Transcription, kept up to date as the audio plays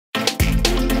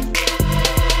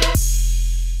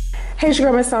Hey, it's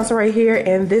your girl Miss Sansa right here,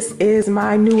 and this is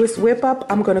my newest whip up.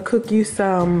 I'm gonna cook you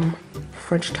some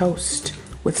French toast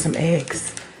with some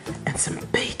eggs and some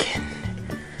bacon.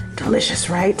 Delicious,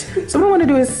 right? So what I want to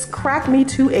do is crack me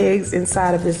 2 eggs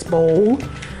inside of this bowl.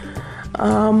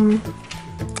 And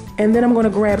then I'm gonna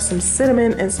grab some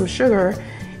cinnamon and some sugar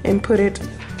and put it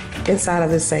inside of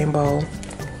the same bowl.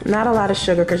 Not a lot of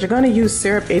sugar because you're gonna use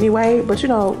syrup anyway, but you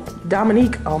know,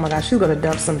 Dominique, oh my gosh, she's gonna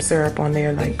dump some syrup on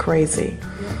there like crazy.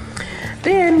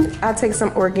 Then I take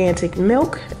some organic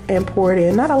milk and pour it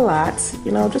in, not a lot,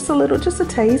 you know, just a little, just a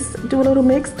taste. Do a little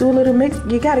mix, do a little mix.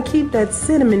 You gotta keep that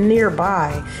cinnamon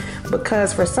nearby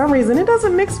because for some reason it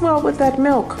doesn't mix well with that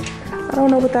milk. I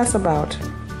don't know what that's about.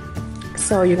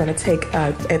 So you're gonna take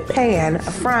a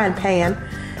frying pan,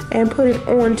 and put it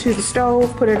onto the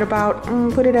stove. Put it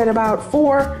at about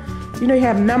 4. You know you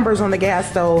have numbers on the gas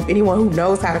stove. Anyone who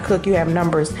knows how to cook, you have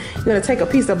numbers. You're gonna take a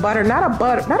piece of butter, not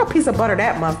a piece of butter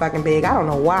that motherfucking big. I don't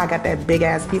know why I got that big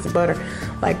ass piece of butter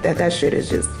like that. That shit is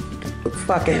just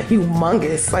fucking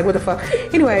humongous. Like what the fuck?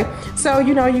 Anyway, so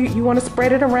you know you want to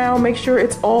spread it around, make sure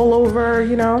it's all over,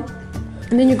 you know.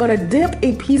 And then you're gonna dip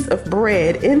a piece of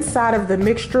bread inside of the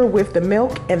mixture with the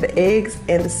milk and the eggs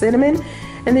and the cinnamon.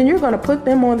 And then you're gonna put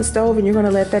them on the stove and you're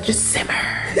gonna let that just simmer.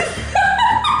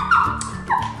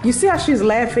 You see how she's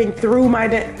laughing through my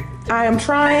I am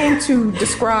trying to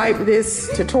describe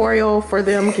this tutorial for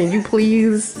them. Can you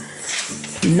please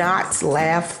not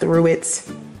laugh through it?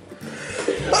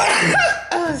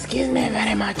 Oh, excuse me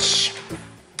very much.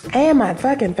 And my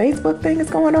fucking Facebook thing is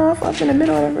going off up in the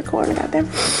middle of the recording out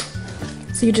there.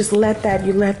 So you just let that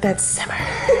simmer.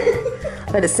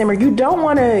 Let it simmer. You don't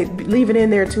want to leave it in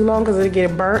there too long because it'll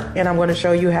get burnt, and I'm going to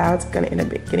show you how it's going to end up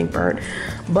getting burnt.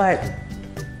 But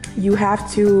you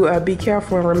have to be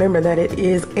careful and remember that it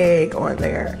is egg on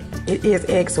there. It is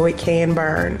egg, so it can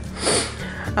burn.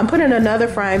 I'm putting another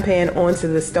frying pan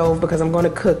onto the stove because I'm going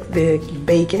to cook the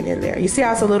bacon in there. You see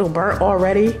how it's a little burnt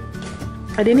already?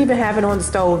 I didn't even have it on the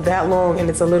stove that long and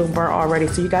it's a little burnt already.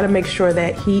 So you got to make sure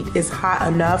that heat is hot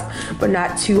enough, but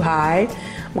not too high.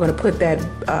 I'm gonna put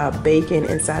that bacon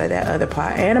inside of that other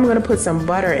pot, and I'm gonna put some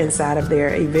butter inside of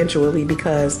there eventually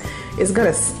because it's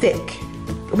gonna stick.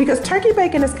 Because turkey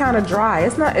bacon is kind of dry.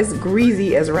 It's not as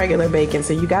greasy as regular bacon,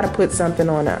 so you gotta put something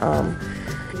on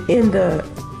in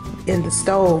the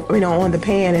stove, you know, on the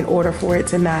pan in order for it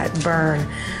to not burn.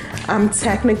 I'm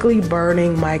technically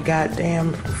burning my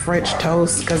goddamn French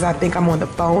toast because I think I'm on the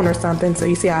phone or something. So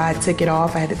you see how I took it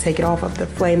off? I had to take it off of the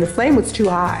flame. The flame was too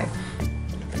high.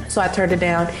 So I turned it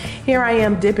down. Here I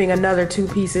am dipping another 2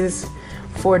 pieces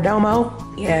for domo,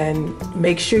 and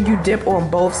make sure you dip on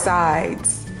both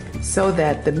sides so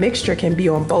that the mixture can be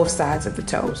on both sides of the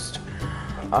toast.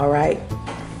 All right.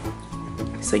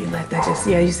 So you let that just,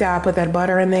 yeah, you see how I put that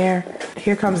butter in there?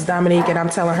 Here comes Dominique and I'm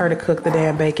telling her to cook the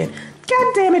damn bacon.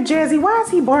 God damn it, Jazzy, why is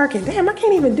he barking? Damn, I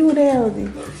can't even do that.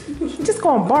 He's just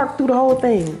gonna bark through the whole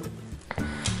thing.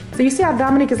 So you see how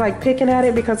Dominique is like picking at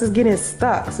it because it's getting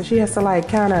stuck. So she has to like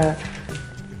kind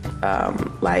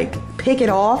of like pick it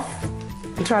off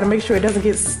and try to make sure it doesn't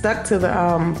get stuck to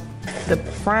the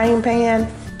frying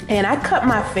pan. And I cut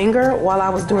my finger while I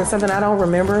was doing something I don't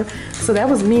remember. So that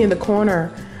was me in the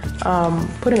corner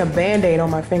putting a Band-Aid on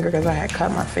my finger because I had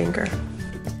cut my finger.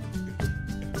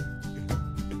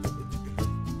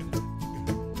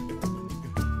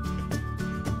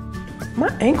 My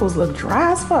ankles look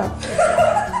dry as fuck.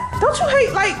 Don't you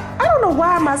hate, like, I don't know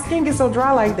why my skin gets so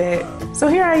dry like that. So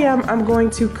here I am, I'm going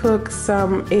to cook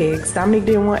some eggs. Dominique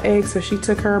didn't want eggs, so she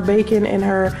took her bacon and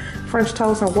her French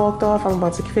toast and walked off. I'm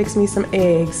about to fix me some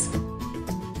eggs.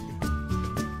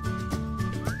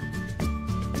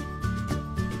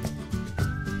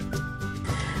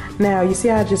 Now, you see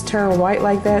how I just turned white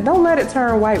like that? Don't let it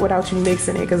turn white without you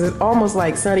mixing it because it's almost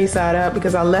like sunny side up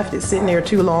because I left it sitting there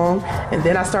too long and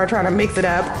then I started trying to mix it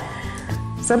up.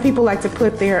 Some people like to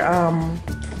put their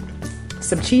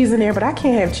some cheese in there, but I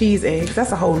can't have cheese eggs.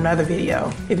 That's a whole nother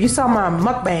video. If you saw my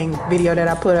mukbang video that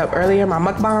I put up earlier, my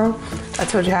mukbang, I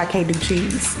told you how I can't do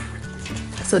cheese.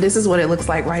 So this is what it looks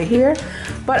like right here.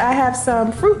 But I have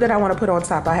some fruit that I want to put on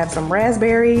top. I have some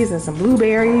raspberries and some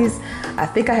blueberries. I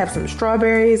think I have some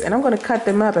strawberries, and I'm going to cut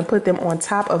them up and put them on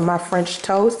top of my French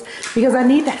toast because I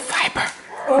need that fiber.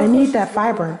 I need that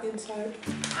fiber. Inside.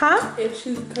 Huh?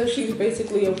 Because she's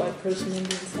basically a white person on the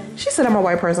inside. She said I'm a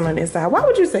white person on the inside. Why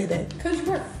would you say that? Because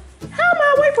you are. How am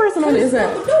I a white person on the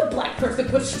inside? No black person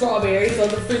puts strawberries on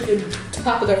the freaking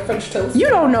top of their French toast. You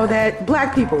don't know that.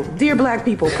 Black people, dear black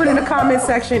people, put in the comment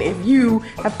section if you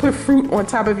have put fruit on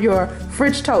top of your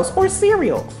French toast or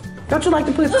cereal. Don't you like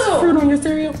to put fruit on your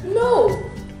cereal? No.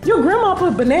 Your grandma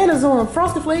put bananas on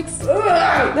Frosted Flakes. Ugh.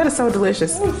 That is so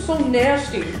delicious. That was so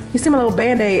nasty. You see my little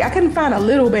Band-Aid. I couldn't find a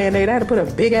little Band-Aid. I had to put a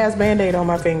big ass Band-Aid on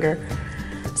my finger.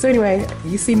 So anyway,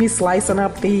 you see me slicing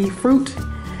up the fruit.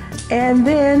 And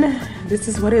then this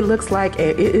is what it looks like.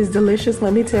 It is delicious,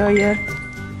 let me tell you.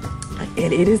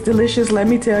 And it is delicious, let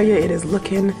me tell you. It is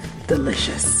looking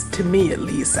delicious. To me at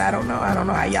least. I don't know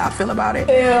how y'all feel about it.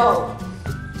 Ew.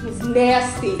 It was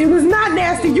nasty. It was not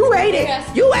nasty. You ate it.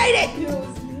 You ate it. It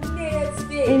was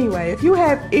nasty. Anyway, if you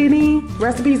have any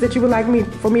recipes that you would like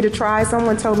for me to try,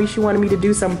 someone told me she wanted me to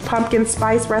do some pumpkin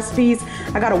spice recipes.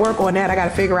 I gotta work on that. I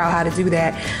gotta figure out how to do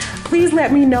that. Please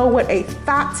let me know what a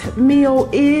thought meal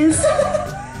is.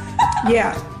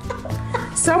 Yeah.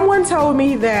 Someone told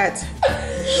me that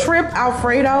shrimp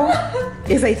Alfredo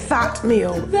is a thought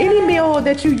meal. Any meal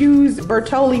that you use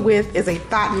Bertolli with is a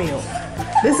thought meal.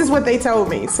 This is what they told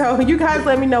me. So you guys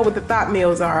let me know what the thought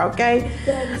meals are, okay?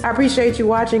 I appreciate you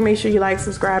watching. Make sure you like,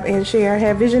 subscribe, and share.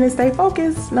 Have vision and stay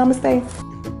focused. Namaste.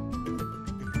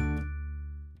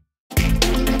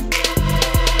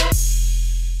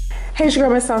 Hey, it's your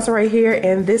girl Miss Sansa right here,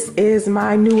 and this is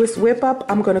my newest whip up.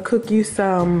 I'm gonna cook you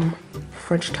some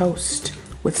French toast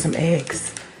with some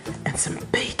eggs and some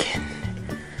bacon.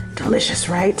 Delicious,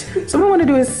 right? So what I'm gonna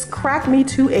do is crack me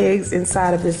 2 eggs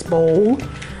inside of this bowl.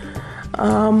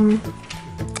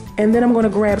 And then I'm gonna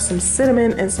grab some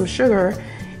cinnamon and some sugar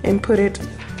and put it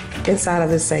inside of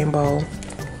this same bowl.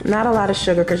 Not a lot of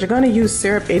sugar because you're gonna use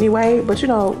syrup anyway, but you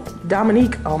know,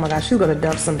 Dominique, oh my gosh, she's gonna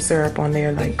dump some syrup on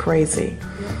there like crazy.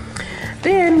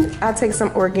 Then I take some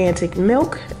organic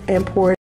milk and pour it